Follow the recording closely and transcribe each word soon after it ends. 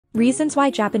Reasons why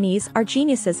Japanese are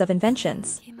geniuses of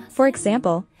inventions. For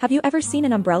example, have you ever seen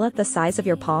an umbrella the size of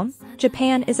your palm?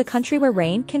 Japan is a country where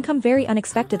rain can come very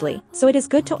unexpectedly, so it is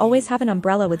good to always have an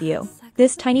umbrella with you.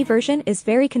 This tiny version is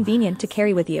very convenient to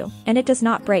carry with you, and it does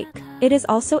not break. It is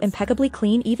also impeccably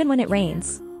clean even when it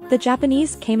rains. The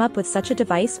Japanese came up with such a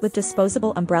device with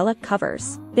disposable umbrella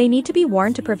covers. They need to be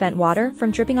worn to prevent water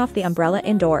from dripping off the umbrella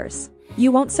indoors.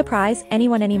 You won't surprise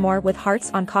anyone anymore with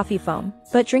hearts on coffee foam.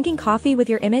 But drinking coffee with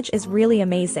your image is really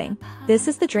amazing. This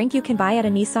is the drink you can buy at a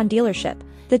Nissan dealership.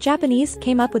 The Japanese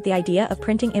came up with the idea of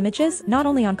printing images not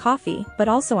only on coffee, but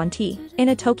also on tea. In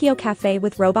a Tokyo cafe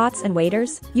with robots and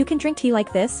waiters, you can drink tea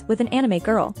like this with an anime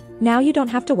girl. Now you don't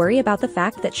have to worry about the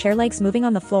fact that chair legs moving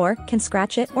on the floor can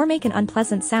scratch it or make an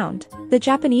unpleasant sound. The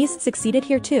Japanese succeeded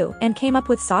here too and came up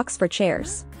with socks for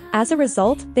chairs. As a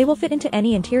result, they will fit into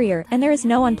any interior and there is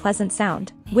no unpleasant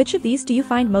sound. Which of these do you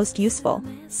find most useful?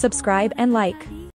 Subscribe and like.